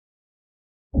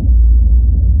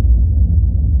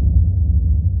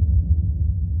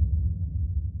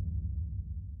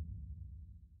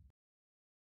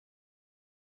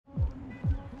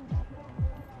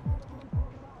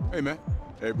Hey, man.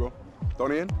 Hey, bro.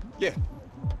 Tony in? Yeah.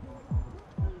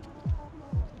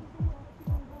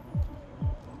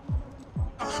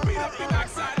 Beat up your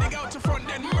backside, dig out your front,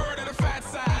 then murder the fat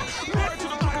side. Murder to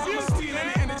the cause I'ma steal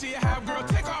any energy you have, girl.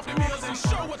 Take off the meals and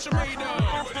show what you're made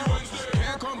of.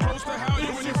 Can't come close to how you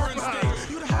and your friends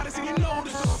stay. You the hottest and you know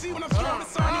this. Just see when I throw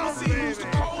this on, you will see who's the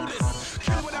coldest.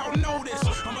 Kill without notice.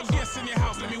 I'm a guest in your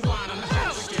house, let me whine on the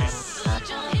house guest. Put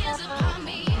your hands upon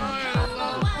me.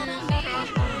 Wanna be.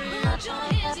 Put your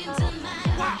hands into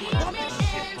mine. Keep me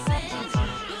dancing.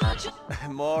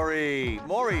 Maury,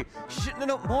 Maury,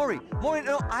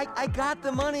 no, I got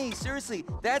the money, seriously,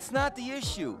 that's not the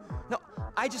issue. No,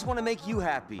 I just want to make you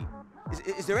happy.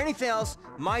 Is there anything else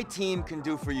my team can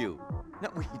do for you? No,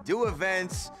 we do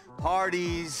events,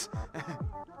 parties,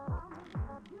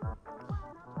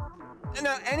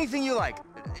 no, anything you like.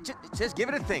 Just give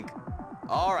it a think.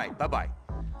 All right, bye-bye.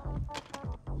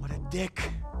 What a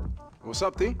dick. What's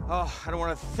up, T? Oh, I don't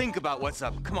want to think about what's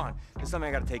up. Come on, there's something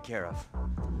I gotta take care of.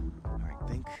 All right,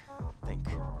 think.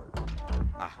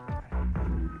 Ah.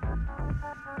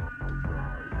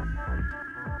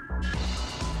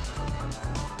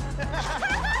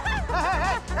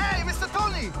 Hey, Mr.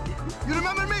 Tony! You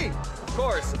remember me? Of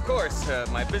course.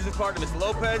 My business partner, Mr.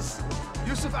 Lopez.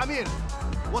 Yusuf Amir.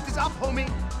 What is up,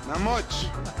 homie? Not much.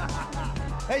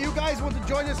 Hey, you guys want to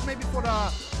join us maybe for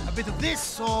a bit of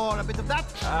this or a bit of that?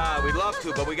 We'd love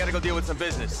to, but we gotta go deal with some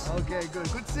business. Okay, good.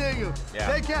 Good seeing you.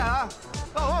 Yeah. Take care, huh?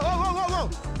 Whoa.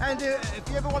 And if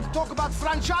you ever want to talk about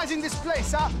franchising this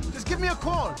place, huh? Just give me a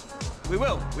call. We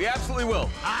will. We absolutely will.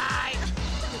 Aye.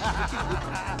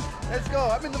 Let's go.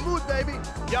 I'm in the mood, baby.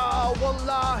 Ya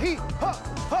wallahi,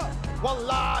 ha,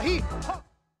 wallahi, ha.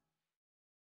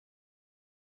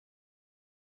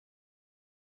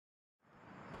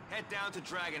 Head down to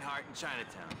Dragonheart in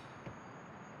Chinatown.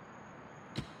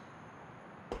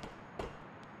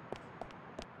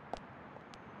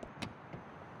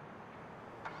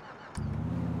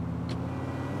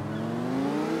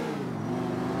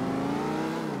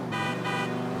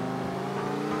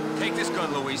 Take this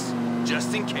gun, Luis,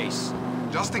 just in case.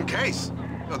 Just in case?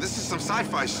 No, this is some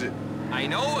sci-fi shit. I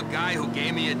know a guy who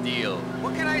gave me a deal.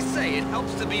 What can I say? It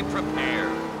helps to be prepared.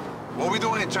 What are we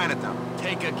doing in Chinatown?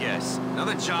 Take a guess.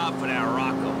 Another job for that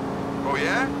Rocco. Oh,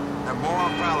 yeah? That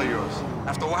moron pal of yours.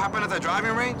 After what happened at the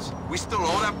driving range, we still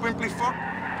owe that pimply fuck?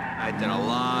 I've done a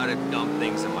lot of dumb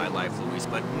things in my life, Luis,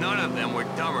 but none of them were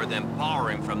dumber than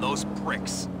borrowing from those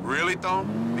pricks. Really,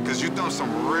 Tom? Because you've done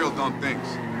some real dumb things.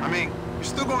 I mean, you're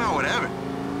still going out with Evan.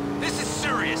 This is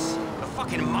serious. The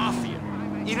fucking mafia.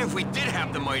 Even if we did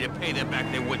have the money to pay them back,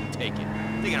 they wouldn't take it.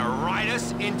 They're gonna ride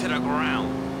us into the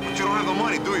ground. But you don't have the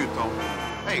money, do you, Tom?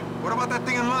 Hey, what about that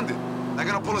thing in London? They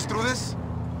gonna pull us through this?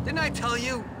 Didn't I tell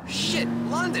you? Shit,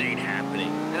 London ain't happening.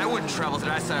 And I wouldn't travel to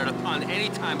that side of the pond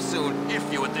anytime soon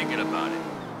if you were thinking about it.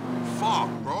 Fuck,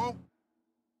 bro.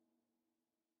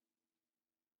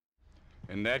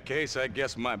 In that case, I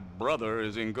guess my brother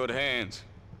is in good hands.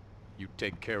 You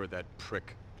take care of that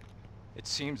prick. It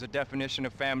seems the definition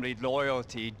of family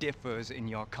loyalty differs in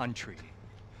your country.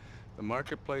 The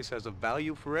marketplace has a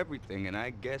value for everything, and I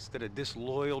guess that a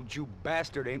disloyal Jew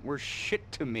bastard ain't worth shit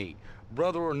to me,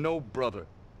 brother or no brother.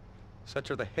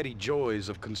 Such are the heady joys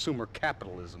of consumer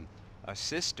capitalism. A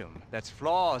system that's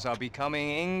flaws are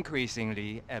becoming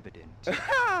increasingly evident.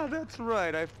 That's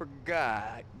right, I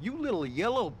forgot. You little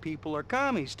yellow people are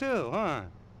commies too, huh?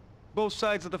 Both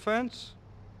sides of the fence?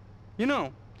 You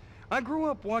know, I grew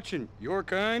up watching your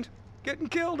kind getting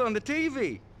killed on the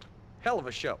TV. Hell of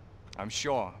a show. I'm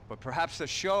sure, but perhaps the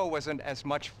show wasn't as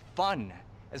much fun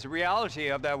as the reality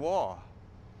of that war.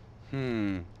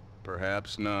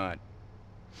 Perhaps not.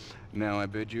 Now I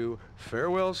bid you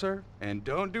farewell, sir, and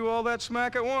don't do all that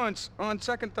smack at once. On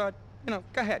second thought, you know,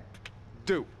 go ahead.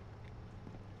 Do.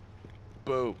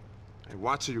 Boo. Hey,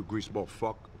 watch it, you greaseball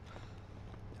fuck.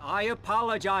 I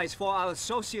apologize for our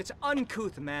associate's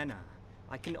uncouth manner.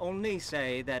 I can only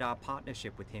say that our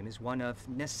partnership with him is one of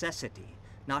necessity,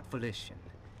 not volition.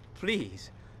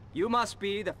 Please, you must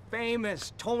be the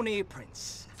famous Tony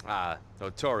Prince.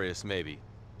 Notorious, maybe.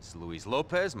 This is Luis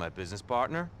Lopez, my business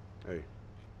partner. Hey.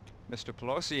 Mr.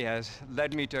 Pelosi has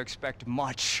led me to expect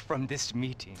much from this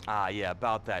meeting. Yeah,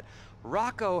 about that.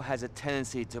 Rocco has a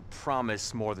tendency to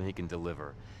promise more than he can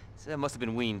deliver. So that must have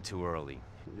been weaned too early.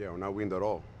 Yeah, we're not weaned at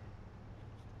all.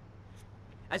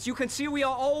 As you can see, we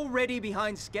are already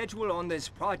behind schedule on this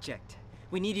project.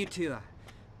 We need you to,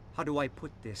 how do I put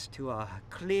this, to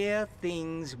clear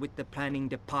things with the planning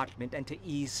department and to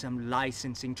ease some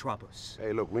licensing troubles.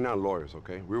 Hey, look, we're not lawyers,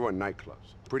 okay? We run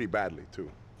nightclubs. Pretty badly,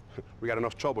 too. We got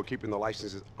enough trouble keeping the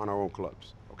licenses on our own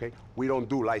clubs, okay? We don't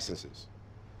do licenses.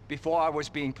 Before I was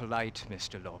being polite,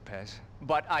 Mr. Lopez,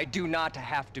 but I do not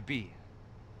have to be.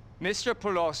 Mr.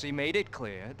 Pelosi made it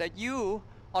clear that you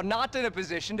are not in a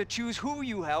position to choose who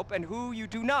you help and who you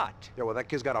do not. Yeah, well, that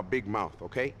kid's got a big mouth,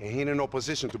 okay? And he ain't in no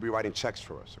position to be writing checks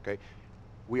for us, okay?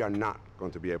 We are not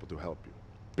going to be able to help you.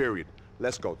 Period.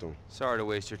 Let's go, Tom. Sorry to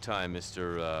waste your time,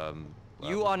 Mr.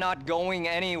 You are not going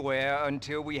anywhere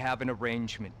until we have an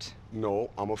arrangement. No,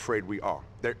 I'm afraid we are.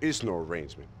 There is no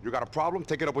arrangement. You got a problem?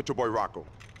 Take it up with your boy Rocco.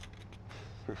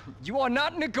 You are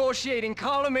not negotiating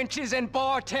column inches and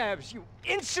bar tabs, you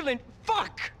insolent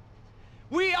fuck!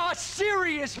 We are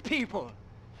serious people!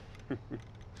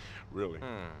 Really?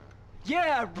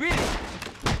 Yeah, really!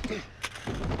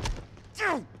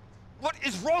 What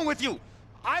is wrong with you?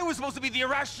 I was supposed to be the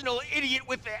irrational idiot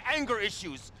with the anger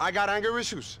issues. I got anger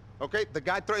issues, okay? The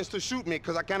guy threatens to shoot me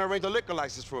because I can't arrange a liquor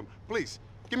license for him. Please,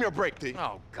 give me a break, T.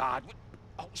 Oh, God.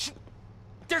 Oh, shoot.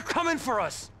 They're coming for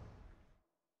us!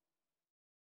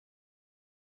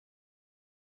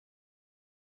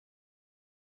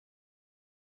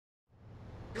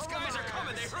 These guys are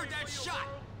coming. They heard that shot.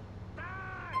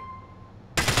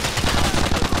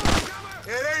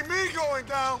 It ain't me going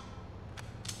down.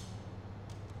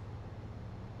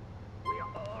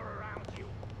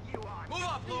 Move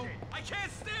up, Lou. I can't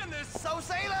stand this. So,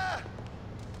 sailor!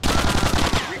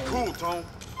 We cool, Tone.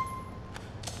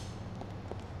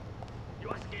 You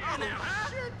are scared now, huh?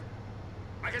 Shit.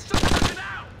 I can still figure it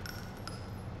out.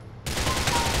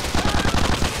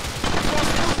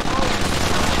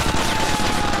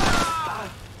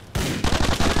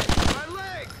 My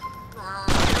leg!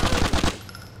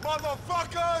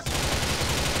 Motherfuckers!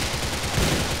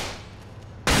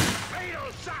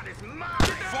 Fatal shot is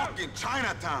mine. Fucking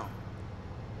Chinatown.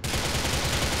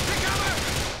 Take cover!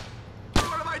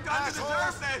 What have I done to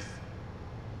deserve this?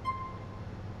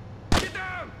 Get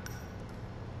down!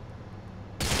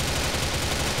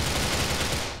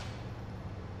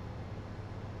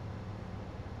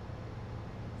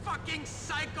 Fucking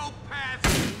psychopath!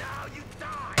 Now you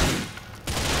die!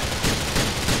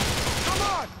 Come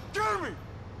on! Kill me!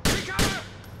 Take cover!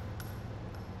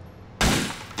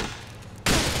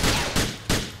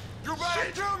 You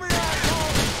better kill me,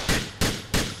 asshole!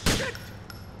 Shit!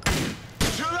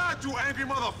 Chill out, you angry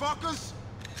motherfuckers!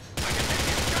 I can take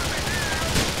you coming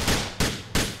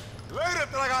now! Later,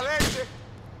 TEKAUT.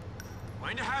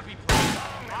 Find a happy place.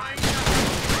 Find a...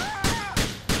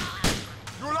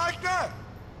 You like that?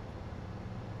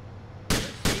 Do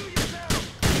yourself!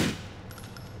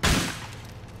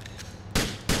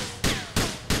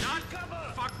 Not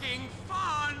fucking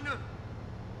fun!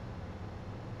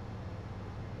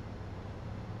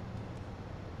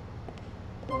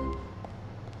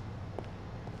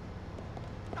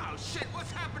 Oh shit,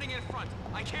 what's happening in front?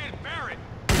 I can't bear it!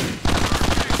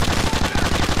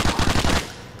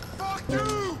 Fuck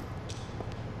you!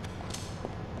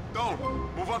 Don't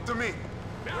move up to me.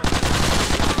 No!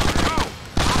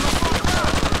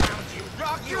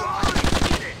 Rock you!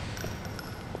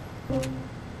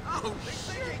 Oh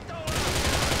shit!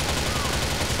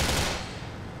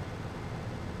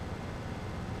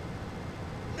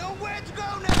 Nowhere to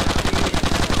go now!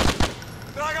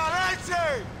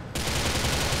 TEKAUT!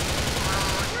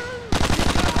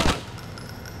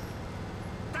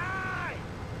 Die!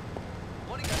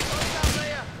 What are you gonna do down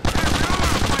there?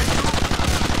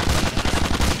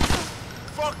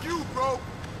 Fuck you, bro!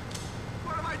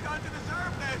 What have I done to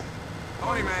deserve this?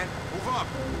 Tony, man, move up.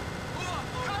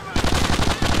 Cover!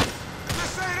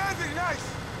 Just say anything nice.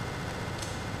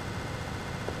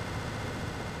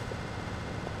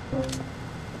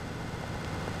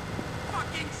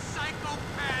 Fucking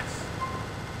psychopaths!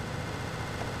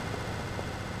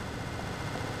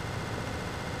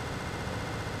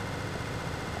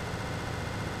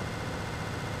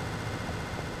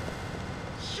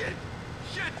 Shit!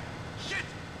 Shit! Shit!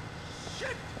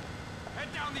 Shit! Head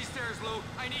down these stairs, Lou.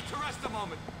 I need to rest a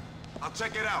moment. I'll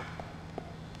check it out.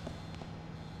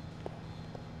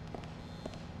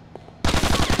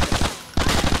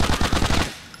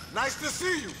 Nice to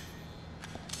see you.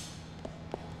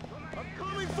 I'm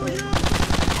coming for you!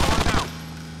 Come on down.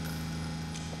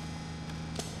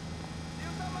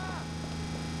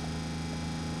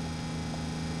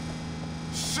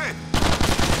 Shit!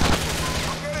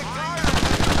 I'm getting tired.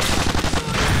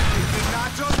 You did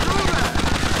not just do that.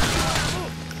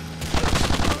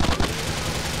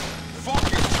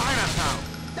 Fucking Chinatown.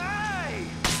 Die!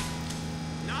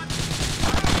 Not...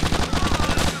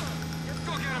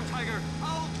 Go get him, Tiger.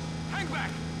 I'll hang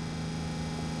back.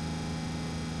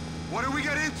 What did we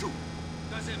get into?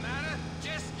 Doesn't matter.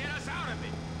 Just get us out of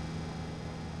it.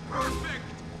 Perfect.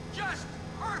 Just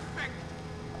perfect.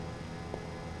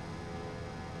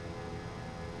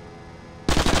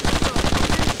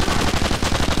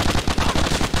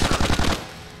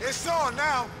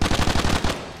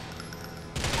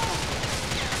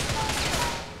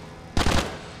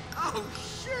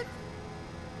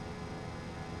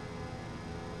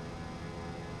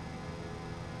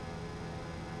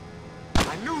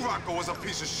 knew Rocco was a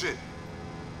piece of shit.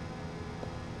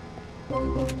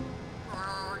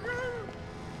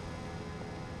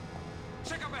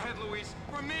 Check up ahead, Luis.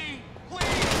 For me,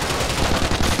 please!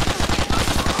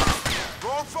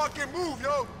 Wrong fucking move,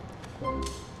 yo!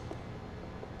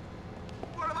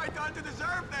 What have I done to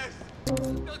deserve this?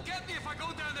 They'll get me if I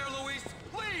go down there, Luis.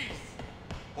 Please!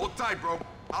 Hold tight, bro.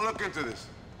 I'll look into this.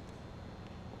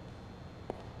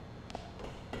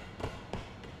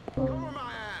 Cover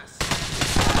my ass.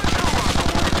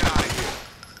 Get out of here.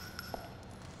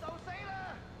 So,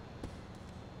 Sailor!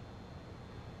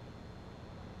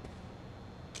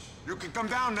 You can come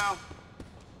down now.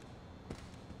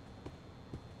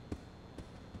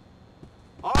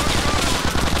 All right,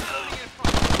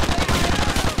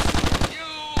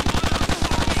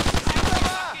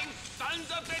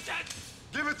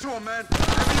 Give it to him, man.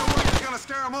 Maybe your work is gonna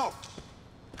scare him off.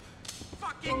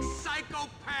 fucking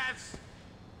psychopaths!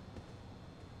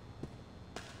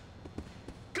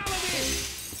 Cover me!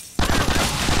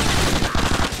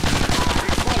 Be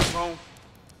cool, bro.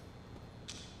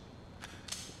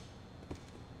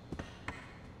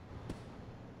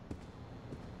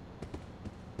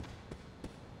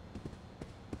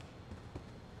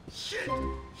 Shit!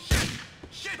 Shit!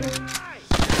 Shit!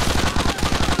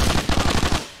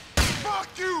 Fuck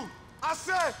you! I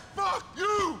said, fuck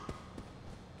you!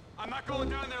 I'm not going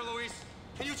down there, Luis.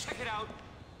 Can you check it out?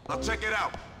 I'll check it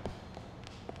out.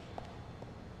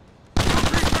 Come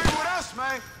be with us,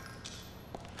 man.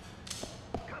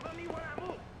 Cover me when I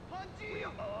move. We're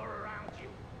all around you.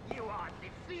 You are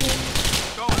defeated.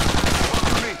 Don't. Fuck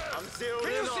with me. I'm zeroed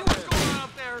Can you in see on what's them. going on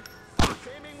up there? Fuck!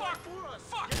 Aiming Fuck! right for us.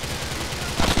 Fuck!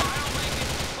 I'll make it.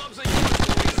 Clubs are yours,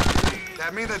 Luis.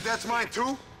 That mean that that's mine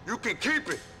too? You can keep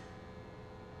it.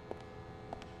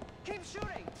 Keep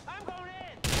shooting. I'm going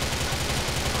in.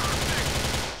 Perfect!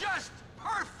 Just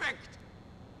perfect!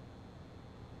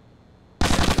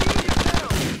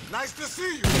 Nice to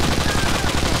see you.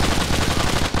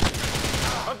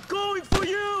 I'm going for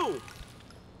you.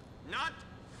 Not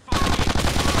fucking...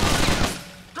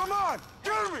 Come on,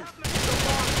 get me.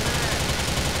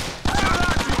 Shut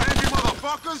up, you handy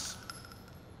motherfuckers.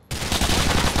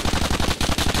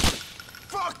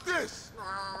 Fuck this.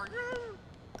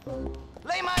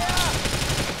 Lay my ass.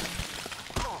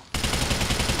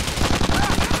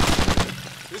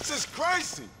 This is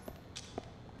crazy.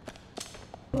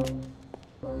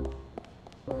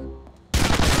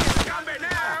 Got me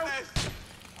now!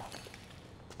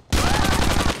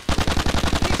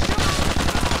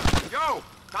 Yo,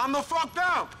 calm the fuck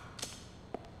down.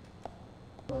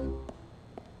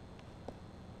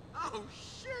 Oh,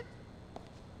 shit!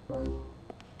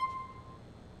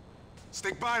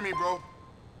 Stick by me, bro.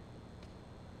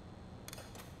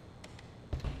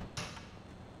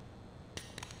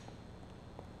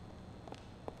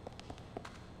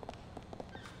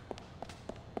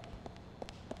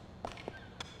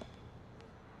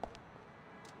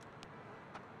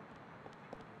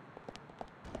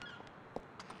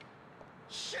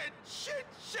 Shit! Shit!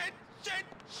 Shit! Shit!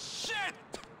 Shit!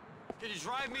 Can you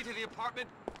drive me to the apartment?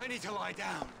 I need to lie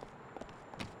down.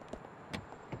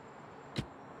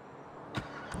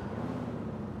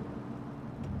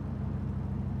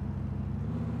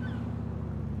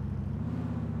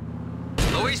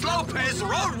 Luis Lopez,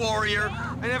 road warrior!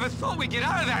 I never thought we'd get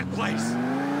out of that place.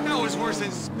 That was worse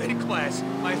than spin class.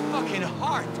 My fucking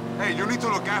heart. Hey, you need to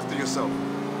look after yourself.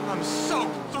 I'm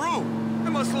soaked through. I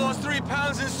must have lost 3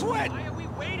 pounds in sweat.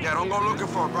 Yeah, don't go looking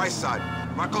for a bright side.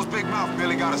 Rocco's big mouth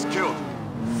nearly got us killed.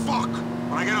 Fuck!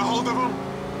 When I get a hold of him...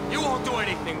 You won't do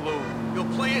anything, Lou.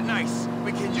 You'll play it nice.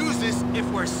 We can use this if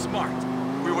we're smart.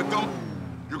 We were dumb.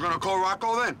 You gonna call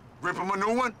Rocco then? Rip him a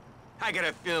new one? I got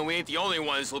a feeling we ain't the only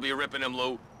ones who'll be ripping him,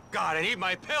 Lou. God, I need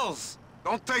my pills.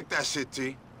 Don't take that shit,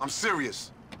 T. I'm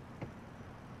serious.